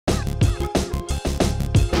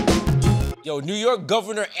Yo, New York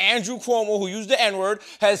Governor Andrew Cuomo, who used the N-word,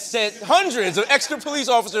 has sent hundreds of extra police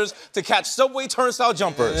officers to catch subway turnstile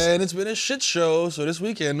jumpers. And it's been a shit show, so this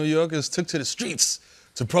weekend, New Yorkers took to the streets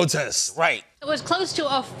to protest. Right. It was close to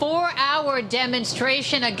a 4-hour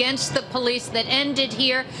demonstration against the police that ended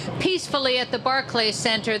here peacefully at the Barclays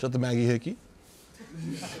Center. Shut the Maggie Hickey.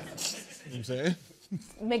 You know what I'm saying?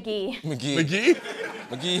 McGee. McGee?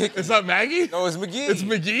 McGee Hickey. It's not Maggie? No, it's McGee. It's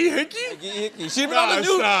McGee Hickey? McGee Hickey. She been on the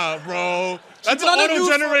news. Stop, bro. That's an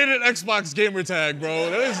auto-generated Xbox gamer tag, bro.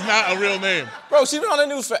 That is not a real name. Bro, she's been on the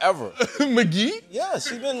news forever. McGee? Yeah,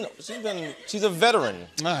 she's a veteran.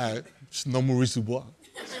 All right. Just no Maurice Dubois.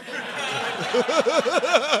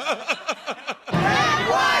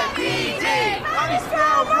 NYPD! How do you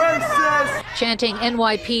spell racist? Chanting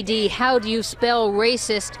NYPD, how do you spell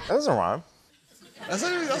racist? That doesn't rhyme.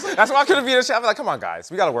 That's why I couldn't be in the shop. I'm like, come on,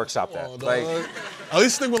 guys, we gotta workshop that. Like, at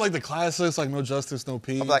least stick with like the classics, like no justice, no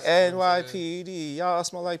peace. I'm like NYPD, y'all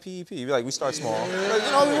smell like PP. Be like, we start small. Like,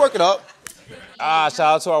 you know, we work it up. Shout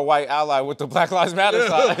out to our white ally with the Black Lives Matter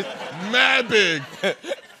side. Mad big.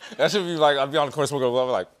 That should be like, I'd be on the course, we'll go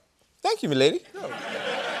like, thank you, milady.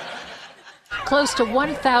 Close to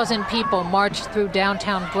 1,000 people marched through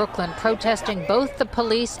downtown Brooklyn protesting both the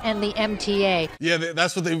police and the MTA. Yeah,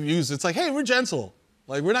 that's what they've used. It's like, hey, we're gentle.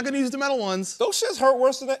 Like, we're not gonna use the metal ones. Those shits hurt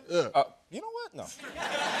worse than that. Yeah. You know what? No.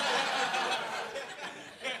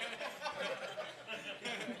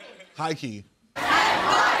 High key.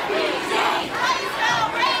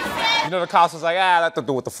 You know, the cops was like, let them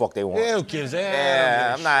do what the fuck they want. Yeah, who cares?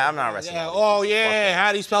 Yeah, I'm not arresting them. Oh, yeah,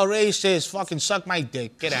 how do you spell racist? Fucking suck my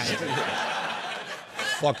dick. Get out of here.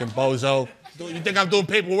 Fucking bozo. You think I'm doing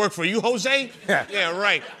paperwork for you, Jose? Yeah,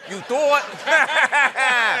 right. You thought?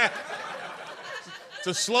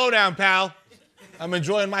 So slow down, pal. I'm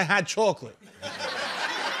enjoying my hot chocolate.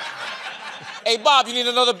 Hey, Bob, you need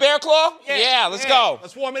another bear claw? Yeah, let's go.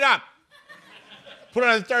 Let's warm it up. Put it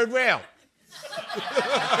on the third rail.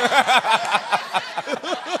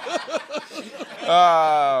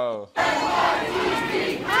 Oh.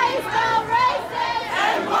 NYPD! How you spell racist?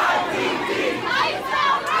 NYPD! How you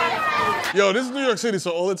spell racist? Yo, this is New York City,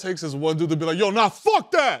 so all it takes is one dude to be like, yo, nah, fuck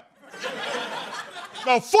that.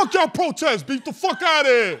 Nah, fuck y'all protest. Beat the fuck out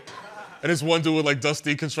of here. And this one dude with like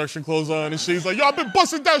dusty construction clothes on and shit, he's like, yo, I've been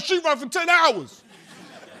busting down sheetrock for 10 hours.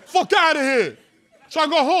 Fuck out of here. Try to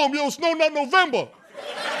go home, yo, it's no nut November.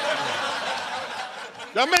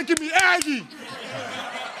 Y'all making me aggy.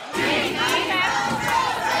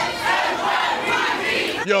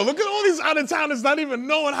 Yo, look at all these out-of-towners not even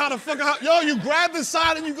knowing how to fucking... Yo, you grab the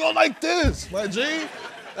side and you go like this, my G.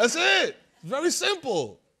 That's it. Very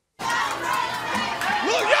simple. Look,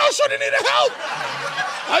 yo, shorty need help.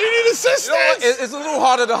 How you need assistance? You know what? It's a little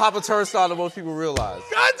harder to hop a turnstile than most people realize.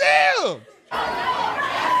 Goddamn.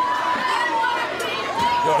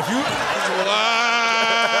 Yo, if you... Wow.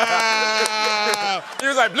 He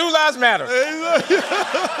was like, Blue Lives Matter.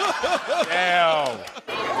 Damn.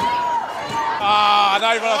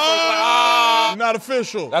 Not even official. Not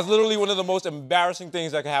official. That's literally one of the most embarrassing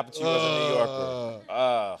things that can happen to you as a New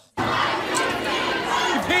Yorker.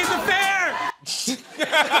 You paid the fare!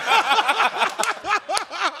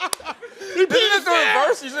 He paid the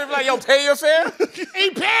reverse? You should be like, yo, pay your fare? He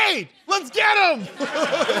paid! Let's get him!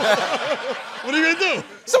 What are you gonna do?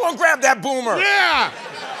 Someone grab that boomer! Yeah!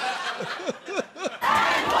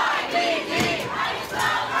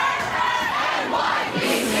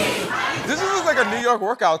 This is like a New York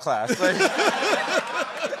workout class. Like,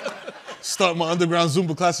 Start my underground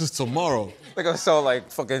Zumba classes tomorrow. they're gonna sell like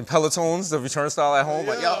fucking Pelotons, the turnstile at home.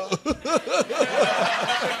 Like, yo.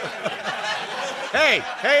 Hey,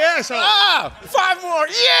 asshole! 5 more,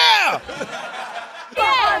 yeah!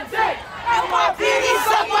 NYPD,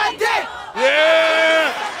 suck my dick!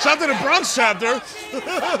 Yeah! Shout out to the Bronx chapter.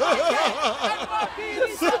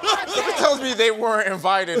 It tells me they weren't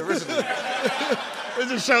invited originally. They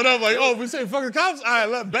just showed up like, oh, we say fucking cops? All right,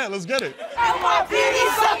 let's get it.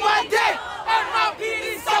 NYPD, suck my dick!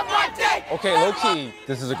 NYPD, suck my dick! Okay, low-key,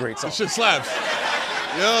 this is a great song. This shit slaps.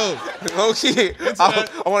 Yo. Low-key, I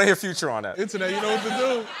want to hear Future on that. Internet, you know what to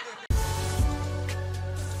do.